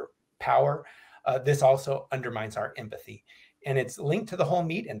desire power. This also undermines our empathy. And it's linked to the whole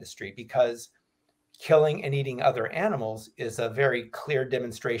meat industry, because killing and eating other animals is a very clear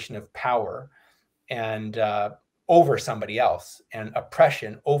demonstration of power and over somebody else, and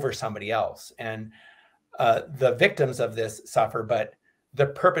oppression over somebody else. And the victims of this suffer, but the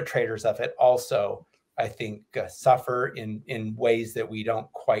perpetrators of it also, I think, suffer in ways that we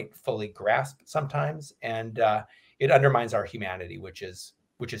don't quite fully grasp sometimes. And it undermines our humanity, which is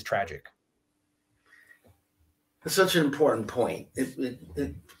tragic. It's such an important point.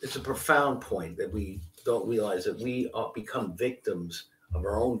 It's a profound point that we don't realize, that we become victims of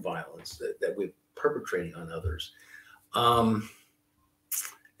our own violence that we're perpetrating on others. And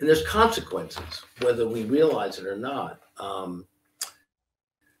there's consequences, whether we realize it or not.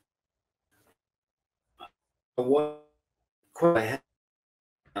 What I had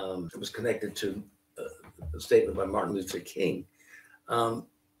was connected to a statement by Martin Luther King. Do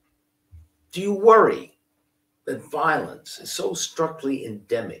you worry that violence is so structurally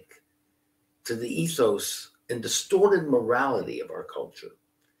endemic to the ethos and distorted morality of our culture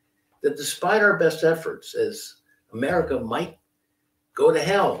that despite our best efforts, as America might go to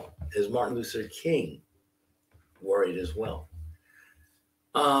hell, as Martin Luther King worried as well?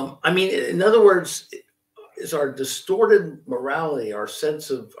 I mean, in other words, is our distorted morality, our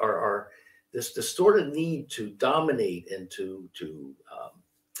sense of this distorted need to dominate and to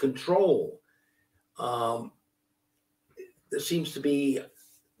control. There seems to be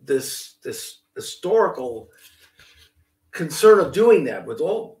this historical concern of doing that with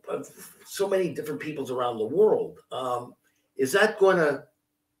so many different peoples around the world. Is that going to?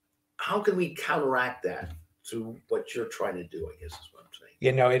 How can we counteract that through what you're trying to do? I guess is what I'm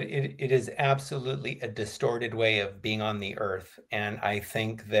saying. It is absolutely a distorted way of being on the earth. And I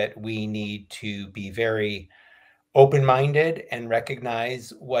think that we need to be very open-minded and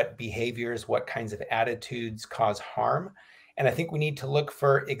recognize what behaviors, what kinds of attitudes cause harm. And I think we need to look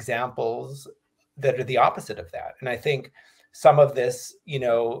for examples that are the opposite of that. And I think some of this,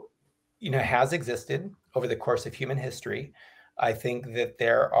 has existed over the course of human history. I think that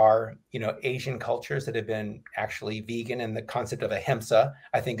there are, Asian cultures that have been actually vegan, and the concept of ahimsa,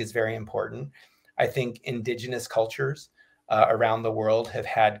 I think, is very important. I think indigenous cultures around the world have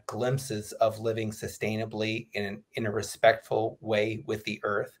had glimpses of living sustainably in a respectful way with the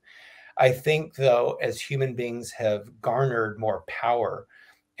earth. I think, though, as human beings have garnered more power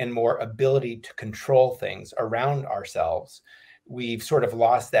and more ability to control things around ourselves, we've sort of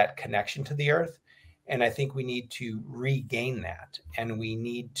lost that connection to the earth. And I think we need to regain that, and we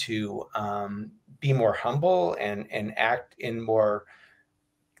need to be more humble and act in more,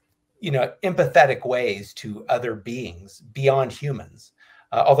 empathetic ways to other beings beyond humans.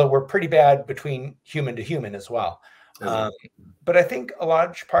 Although we're pretty bad between human to human as well. But I think a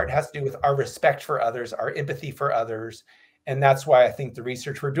large part has to do with our respect for others, our empathy for others. And that's why I think the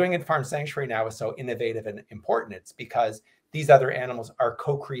research we're doing in Farm Sanctuary now is so innovative and important. It's because these other animals are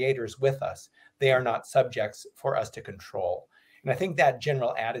co-creators with us. They are not subjects for us to control. And I think that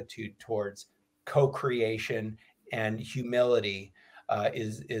general attitude towards co-creation and humility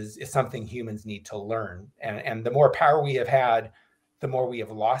is something humans need to learn. And the more power we have had, the more we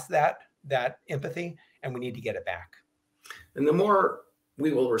have lost that empathy, and we need to get it back. And the more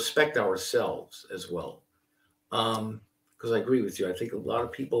we will respect ourselves as well. Because I agree with you. I think a lot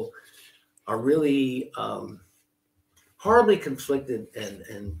of people are really horribly conflicted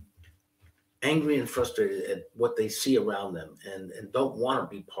and angry and frustrated at what they see around them, and don't want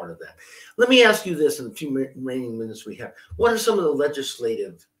to be part of that. Let me ask you this in the few remaining minutes we have. What are some of the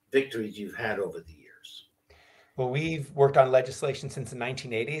legislative victories you've had over the years? Well, we've worked on legislation since the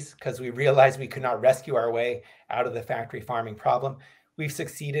 1980s because we realized we could not rescue our way out of the factory farming problem. We've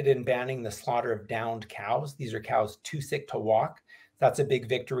succeeded in banning the slaughter of downed cows. These are cows too sick to walk. That's a big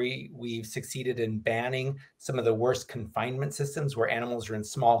victory. We've succeeded in banning some of the worst confinement systems where animals are in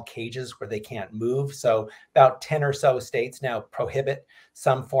small cages where they can't move. So about 10 or so states now prohibit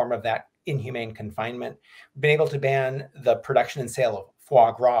some form of that inhumane confinement. We've been able to ban the production and sale of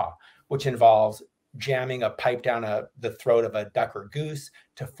foie gras, which involves jamming a pipe down the throat of a duck or goose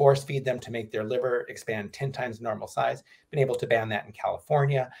to force feed them to make their liver expand 10 times normal size. Been able to ban that in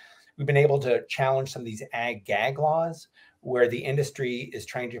California. We've been able to challenge some of these ag gag laws where the industry is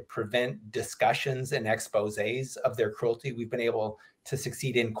trying to prevent discussions and exposés of their cruelty. We've been able to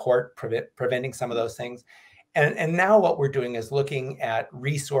succeed in court preventing some of those things. And now what we're doing is looking at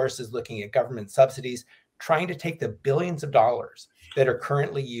resources, looking at government subsidies, trying to take the billions of dollars that are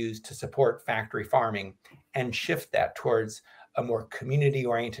currently used to support factory farming and shift that towards a more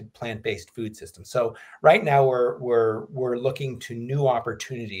community-oriented plant-based food system. So right now we're looking to new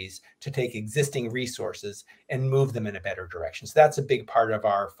opportunities to take existing resources and move them in a better direction. So that's a big part of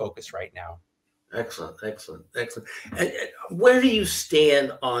our focus right now. Excellent, excellent, excellent. And where do you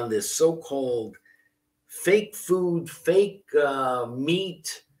stand on this so-called fake food, fake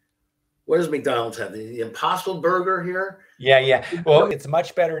meat? What does McDonald's have? The Impossible Burger here? Yeah. Well, it's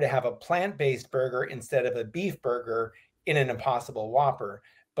much better to have a plant-based burger instead of a beef burger in an Impossible Whopper.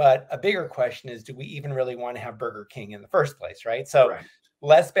 But a bigger question is, do we even really want to have Burger King in the first place, right? So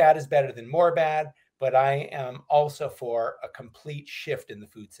less bad is better than more bad, but I am also for a complete shift in the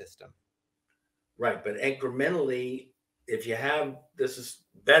food system. Right, but incrementally, if you have, this is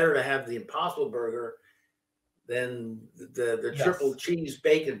better to have the Impossible Burger than the triple cheese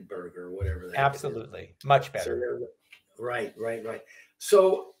bacon burger, or whatever that is. Absolutely, much better. So, right.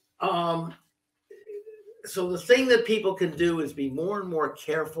 So, so the thing that people can do is be more and more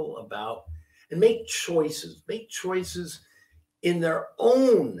careful about and make choices in their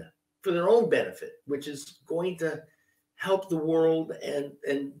own, for their own benefit, which is going to help the world and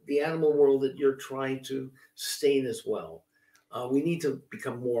the animal world that you're trying to sustain as well. We need to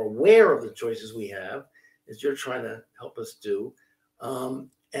become more aware of the choices we have, as you're trying to help us do,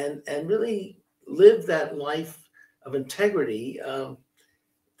 and really live that life of integrity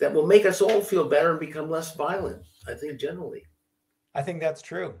that will make us all feel better and become less violent, I think, generally. I think that's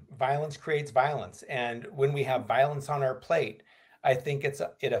true. Violence creates violence. And when we have violence on our plate, I think it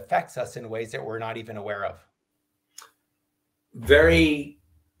affects us in ways that we're not even aware of. Very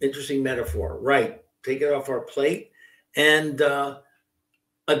interesting metaphor. Right. Take it off our plate and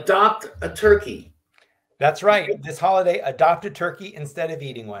adopt a turkey. That's right. This holiday, adopt a turkey instead of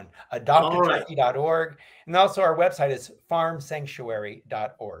eating one. Adoptaturkey.org. And also our website is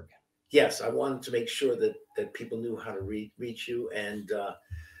farmsanctuary.org. Yes, I wanted to make sure that people knew how to reach you and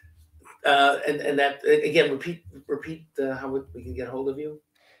that again, repeat how we can get hold of you.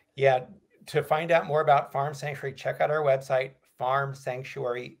 Yeah, to find out more about Farm Sanctuary, check out our website,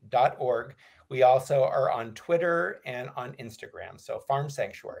 farmsanctuary.org. We also are on Twitter and on Instagram. So Farm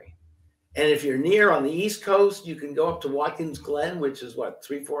Sanctuary. And if you're near on the East Coast, you can go up to Watkins Glen, which is what,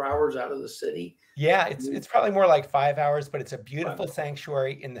 3-4 hours out of the city. Yeah, it's probably more like 5 hours, but it's a beautiful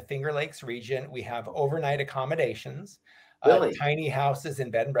sanctuary in the Finger Lakes region. We have overnight accommodations, tiny houses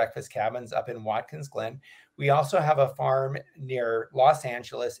and bed and breakfast cabins up in Watkins Glen. We also have a farm near Los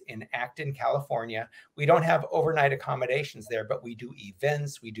Angeles in Acton, California. We don't have overnight accommodations there, but we do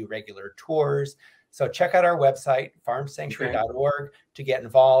events, we do regular tours. So check out our website, farmsanctuary.org, to get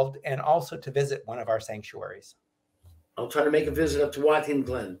involved and also to visit one of our sanctuaries. I'll try to make a visit up to Watkins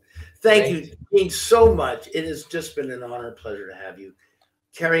Glen. Thank you, Gene, so much. It has just been an honor and pleasure to have you.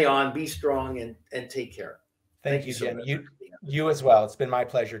 Carry on, be strong, and take care. Thank you, Jim. You as well. It's been my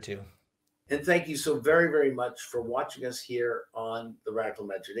pleasure too. And thank you so very, very much for watching us here on The Radical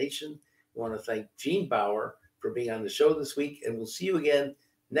Imagination. I want to thank Gene Baur for being on the show this week, and we'll see you again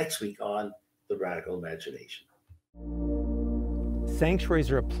next week on The Radical Imagination. Sanctuaries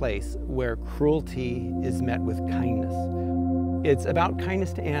are a place where cruelty is met with kindness. It's about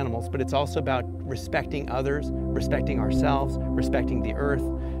kindness to animals, but it's also about respecting others, respecting ourselves, respecting the earth,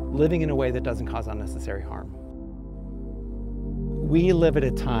 living in a way that doesn't cause unnecessary harm. We live at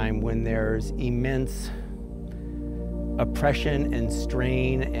a time when there's immense oppression and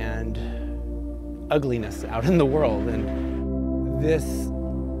strain and ugliness out in the world, and this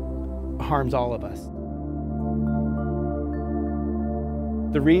harms all of us.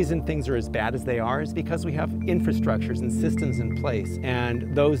 The reason things are as bad as they are is because we have infrastructures and systems in place,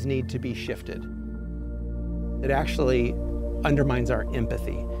 and those need to be shifted. It actually undermines our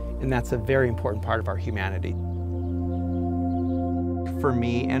empathy, and that's a very important part of our humanity. For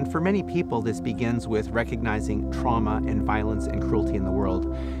me, and for many people, this begins with recognizing trauma and violence and cruelty in the world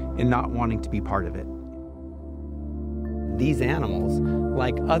and not wanting to be part of it. These animals,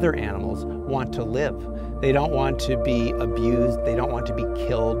 like other animals, want to live. They don't want to be abused. They don't want to be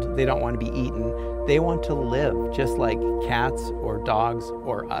killed. They don't want to be eaten. They want to live just like cats or dogs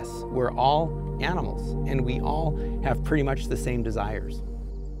or us. We're all animals, and we all have pretty much the same desires.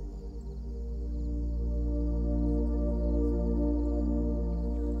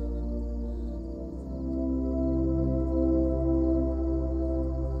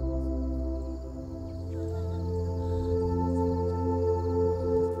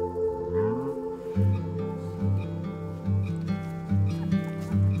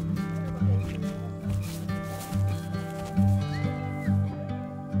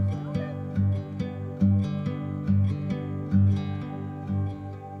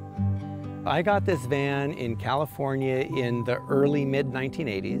 I got this van in California in the early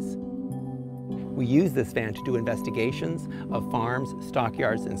mid-1980s. We used this van to do investigations of farms,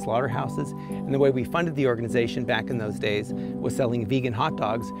 stockyards, and slaughterhouses. And the way we funded the organization back in those days was selling vegan hot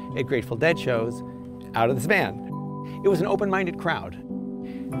dogs at Grateful Dead shows out of this van. It was an open-minded crowd.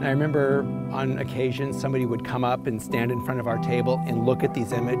 And I remember on occasion somebody would come up and stand in front of our table and look at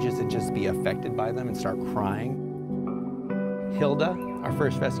these images and just be affected by them and start crying. Hilda, our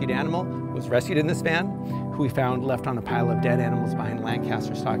first rescued animal, was rescued in this van, who we found left on a pile of dead animals behind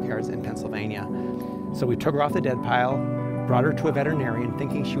Lancaster stockyards in Pennsylvania. So we took her off the dead pile, brought her to a veterinarian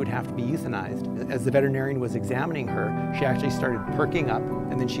thinking she would have to be euthanized. As the veterinarian was examining her, she actually started perking up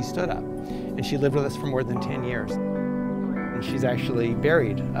and then she stood up. And she lived with us for more than 10 years. And she's actually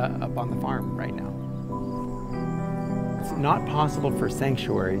buried up on the farm right now. It's not possible for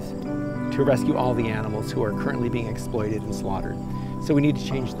sanctuaries to rescue all the animals who are currently being exploited and slaughtered. So we need to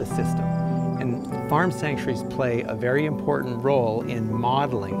change the system. And farm sanctuaries play a very important role in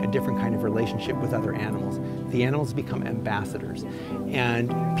modeling a different kind of relationship with other animals. The animals become ambassadors, and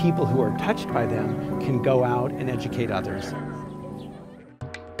people who are touched by them can go out and educate others.